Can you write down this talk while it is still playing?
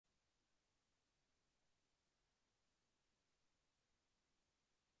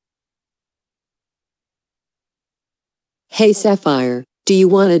Hey Sapphire, do you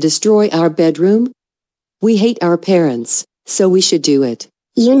want to destroy our bedroom? We hate our parents, so we should do it.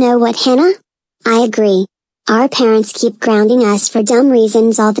 You know what, Hannah? I agree. Our parents keep grounding us for dumb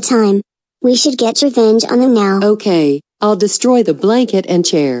reasons all the time. We should get revenge on them now. Okay, I'll destroy the blanket and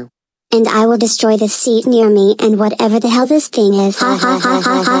chair. And I will destroy the seat near me and whatever the hell this thing is. Ha ha ha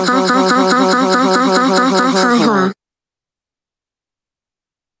ha ha ha ha ha ha ha ha ha.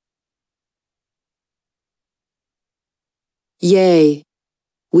 Yay!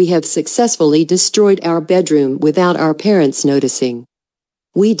 We have successfully destroyed our bedroom without our parents noticing.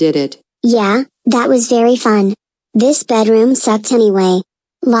 We did it. Yeah, that was very fun. This bedroom sucked anyway.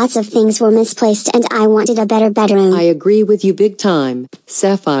 Lots of things were misplaced and I wanted a better bedroom. I agree with you big time,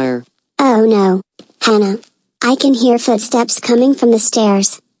 Sapphire. Oh no. Hannah. I can hear footsteps coming from the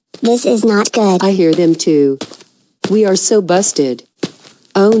stairs. This is not good. I hear them too. We are so busted.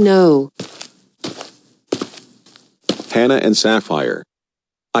 Oh no. Hannah and Sapphire.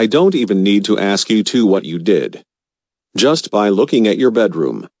 I don't even need to ask you two what you did. Just by looking at your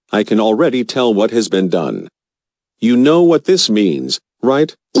bedroom, I can already tell what has been done. You know what this means,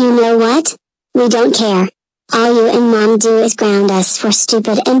 right? You know what? We don't care. All you and Mom do is ground us for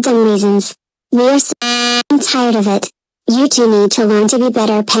stupid and dumb reasons. We are so tired of it. You two need to learn to be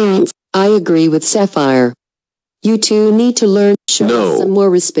better parents. I agree with Sapphire. You two need to learn to show us some more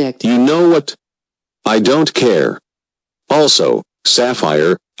respect. You know what? I don't care. Also,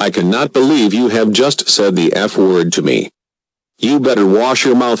 Sapphire, I cannot believe you have just said the F word to me. You better wash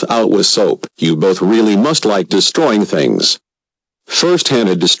your mouth out with soap. You both really must like destroying things. First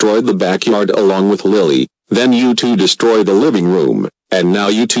Hannah destroyed the backyard along with Lily, then you two destroyed the living room, and now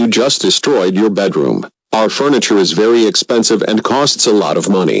you two just destroyed your bedroom. Our furniture is very expensive and costs a lot of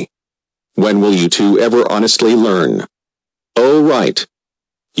money. When will you two ever honestly learn? Oh right.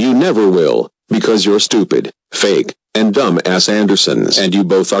 You never will, because you're stupid, fake, and dumb-ass Andersons, and you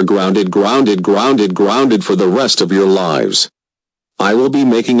both are grounded for the rest of your lives. I will be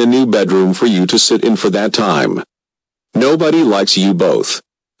making a new bedroom for you to sit in for that time. Nobody likes you both.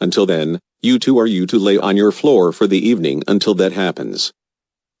 Until then, you two are to lay on your floor for the evening until that happens.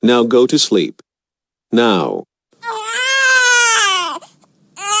 Now go to sleep. Now.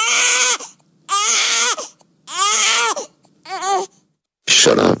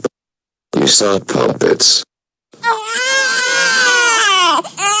 Shut up. You saw puppets.